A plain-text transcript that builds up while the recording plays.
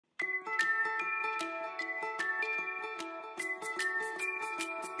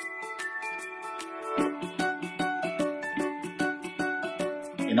In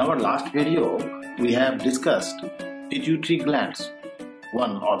our last video, we have discussed pituitary glands,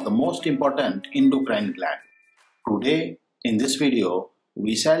 one of the most important endocrine gland. Today, in this video,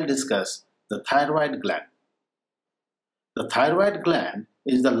 we shall discuss the thyroid gland. The thyroid gland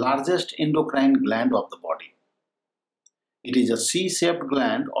is the largest endocrine gland of the body. It is a C-shaped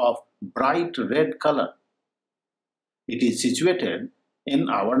gland of bright red color. It is situated in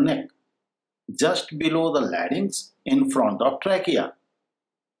our neck, just below the larynx in front of trachea.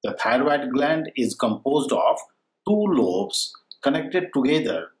 The thyroid gland is composed of two lobes connected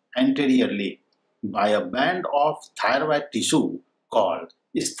together anteriorly by a band of thyroid tissue called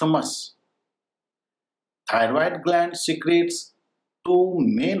isthmus. Thyroid gland secretes two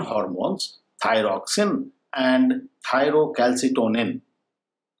main hormones, thyroxine and thyrocalcitonin,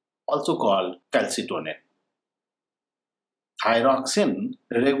 also called calcitonin. Thyroxine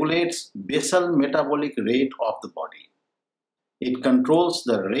regulates basal metabolic rate of the body. It controls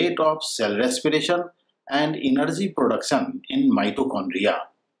the rate of cell respiration and energy production in mitochondria.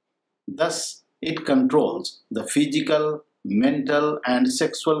 Thus, it controls the physical, mental, and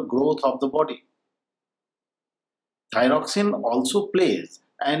sexual growth of the body. Thyroxine also plays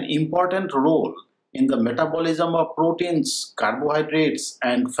an important role in the metabolism of proteins, carbohydrates,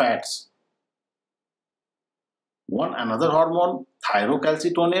 and fats. One another hormone,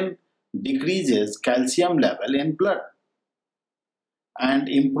 thyrocalcitonin, decreases calcium level in blood and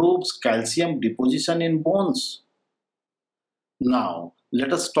improves calcium deposition in bones. Now,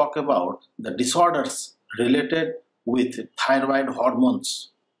 let us talk about the disorders related with thyroid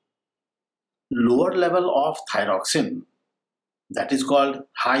hormones. Lower level of thyroxine, that is called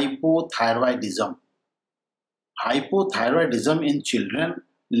hypothyroidism. Hypothyroidism in children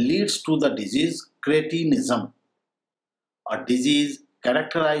leads to the disease cretinism, a disease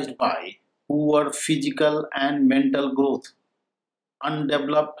characterized by poor physical and mental growth,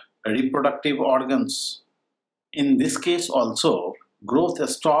 undeveloped reproductive organs. In this case also, growth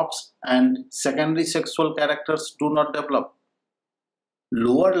stops and secondary sexual characters do not develop.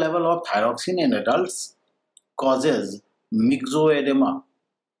 Lower level of thyroxine in adults causes myxoedema.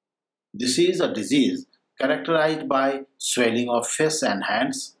 This is a disease characterized by swelling of face and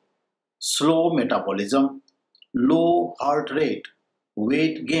hands, slow metabolism, low heart rate,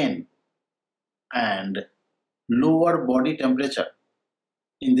 weight gain, and lower body temperature.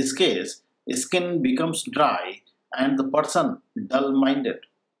 In this case, skin becomes dry and the person dull-minded.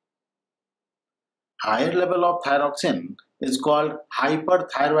 Higher level of thyroxine is called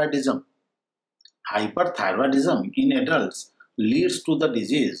hyperthyroidism. Hyperthyroidism in adults leads to the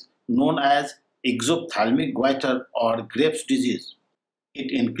disease known as exophthalmic goiter or Graves' disease.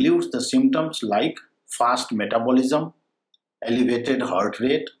 It includes the symptoms like fast metabolism, elevated heart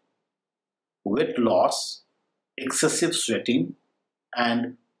rate, weight loss, excessive sweating,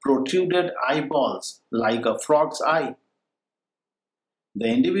 and protruded eyeballs like a frog's eye. The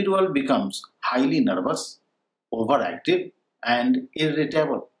individual becomes highly nervous, overactive, and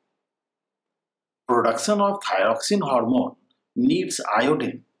irritable. Production of thyroxine hormone needs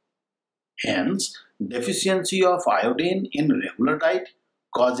iodine. Hence, deficiency of iodine in regular diet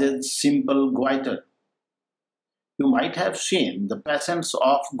causes simple goiter. You might have seen the patients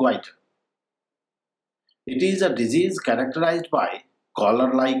of goiter. It is a disease characterized by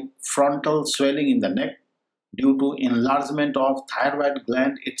collar-like frontal swelling in the neck due to enlargement of thyroid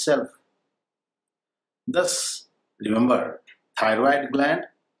gland itself. Thus, remember, thyroid gland,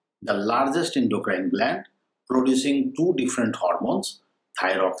 the largest endocrine gland, producing two different hormones,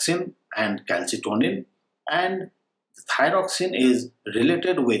 thyroxine and calcitonin, and the thyroxine is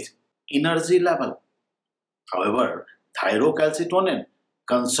related with energy level. However, thyrocalcitonin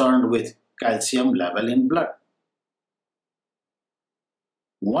concerned with calcium level in blood.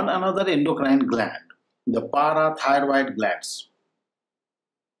 One another endocrine gland, the parathyroid glands.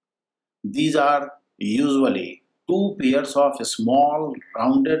 These are usually two pairs of small,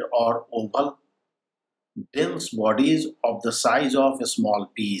 rounded or oval, dense bodies of the size of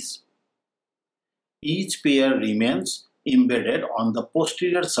small peas. Each pair remains embedded on the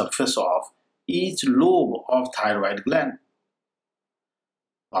posterior surface of each lobe of thyroid gland.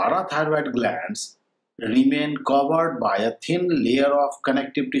 Parathyroid glands remain covered by a thin layer of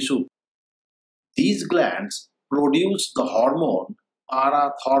connective tissue. These glands produce the hormone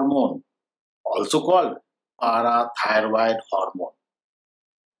parathormone, also called parathyroid hormone.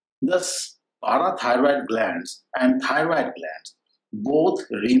 Thus, parathyroid glands and thyroid glands both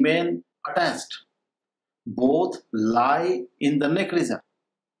remain attached. Both lie in the neck region.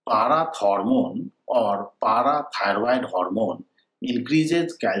 Parathormone or parathyroid hormone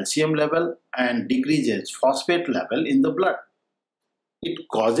increases calcium level and decreases phosphate level in the blood. It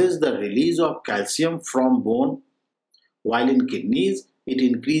causes the release of calcium from bone, while in kidneys it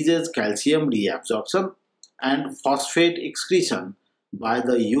increases calcium reabsorption and phosphate excretion by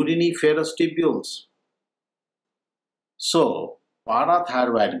the uriniferous tubules. So,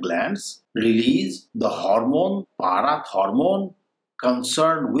 parathyroid glands release the hormone parathormone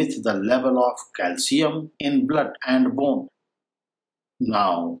concerned with the level of calcium in blood and bone.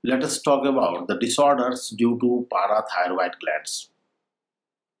 Now, let us talk about the disorders due to parathyroid glands.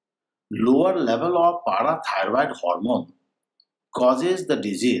 Lower level of parathyroid hormone causes the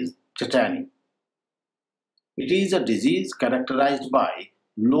disease tetany. It is a disease characterized by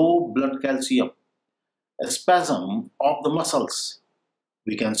low blood calcium, a spasm of the muscles,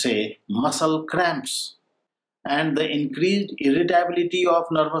 we can say muscle cramps, and the increased irritability of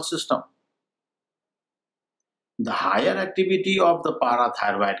nervous system. The higher activity of the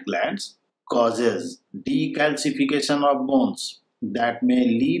parathyroid glands causes decalcification of bones that may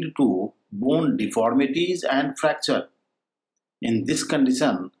lead to bone deformities and fracture. In this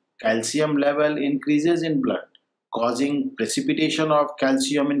condition, calcium level increases in blood, causing precipitation of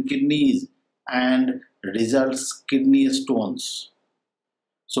calcium in kidneys and results kidney stones.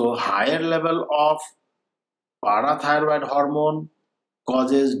 So, higher level of parathyroid hormone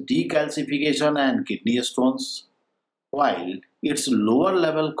causes decalcification and kidney stones, while its lower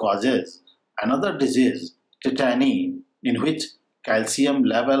level causes another disease, tetany, in which calcium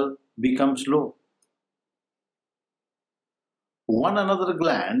level becomes low. One another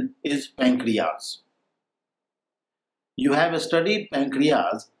gland is pancreas. You have studied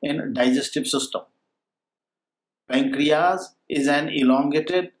pancreas in digestive system. Pancreas is an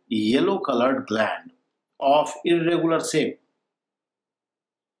elongated yellow-colored gland of irregular shape.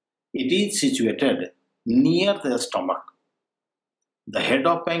 It is situated near the stomach. The head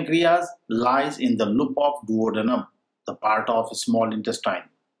of pancreas lies in the loop of duodenum, the part of small intestine.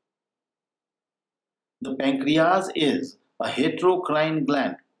 The pancreas is a heterocrine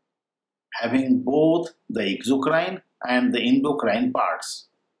gland having both the exocrine and the endocrine parts.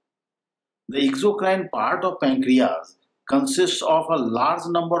 The exocrine part of pancreas consists of a large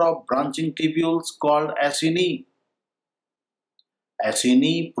number of branching tubules called acini.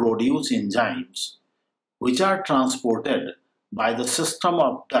 Acini produce enzymes which are transported by the system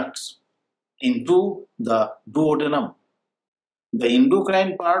of ducts into the duodenum. The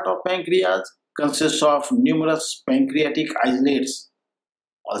endocrine part of pancreas consists of numerous pancreatic islets,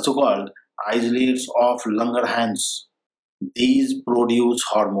 also called islets of Langerhans. These produce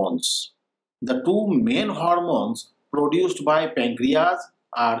hormones. The two main hormones produced by pancreas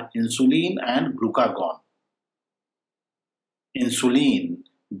are insulin and glucagon. Insulin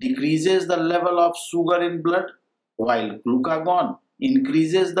decreases the level of sugar in blood, while glucagon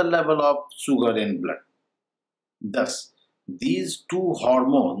increases the level of sugar in blood. Thus, these two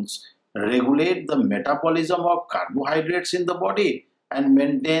hormones regulate the metabolism of carbohydrates in the body and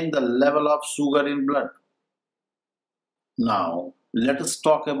maintain the level of sugar in blood. Now, let us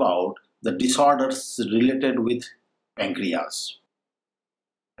talk about the disorders related with pancreas.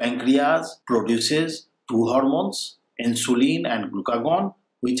 Pancreas produces two hormones, insulin and glucagon,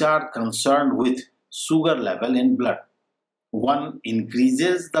 which are concerned with sugar level in blood. One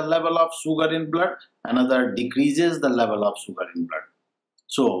increases the level of sugar in blood, another decreases the level of sugar in blood.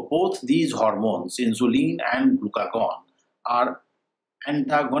 So both these hormones, insulin and glucagon, are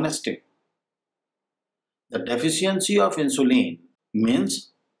antagonistic. The deficiency of insulin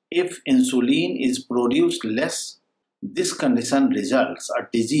means if insulin is produced less, this condition results a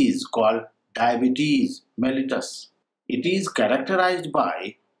disease called diabetes mellitus. It is characterized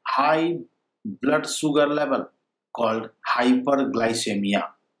by high blood sugar level called hyperglycemia.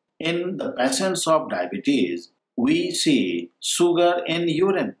 In the patients of diabetes, we see sugar in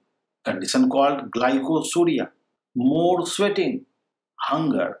urine, condition called glycosuria, more sweating,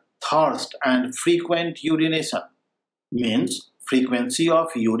 hunger, thirst and frequent urination, means frequency of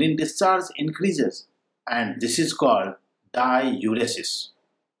urine discharge increases, and this is called diuresis.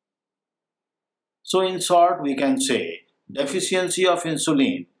 So in short, we can say deficiency of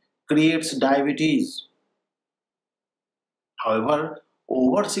insulin creates diabetes. However,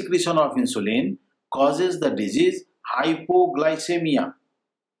 oversecretion of insulin causes the disease hypoglycemia.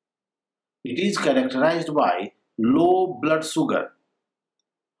 It is characterized by low blood sugar,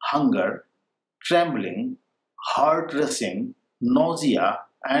 hunger, trembling, heart racing, nausea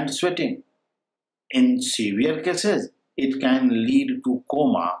and sweating. In severe cases, it can lead to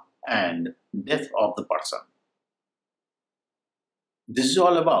coma and death of the person. This is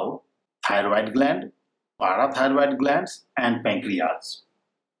all about thyroid gland, parathyroid glands and pancreas.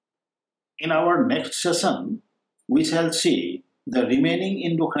 In our next session, we shall see the remaining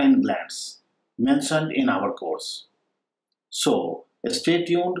endocrine glands mentioned in our course. So, stay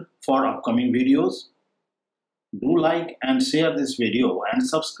tuned for upcoming videos. Do like and share this video and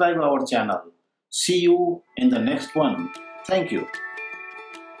subscribe our channel. See you in the next one. Thank you.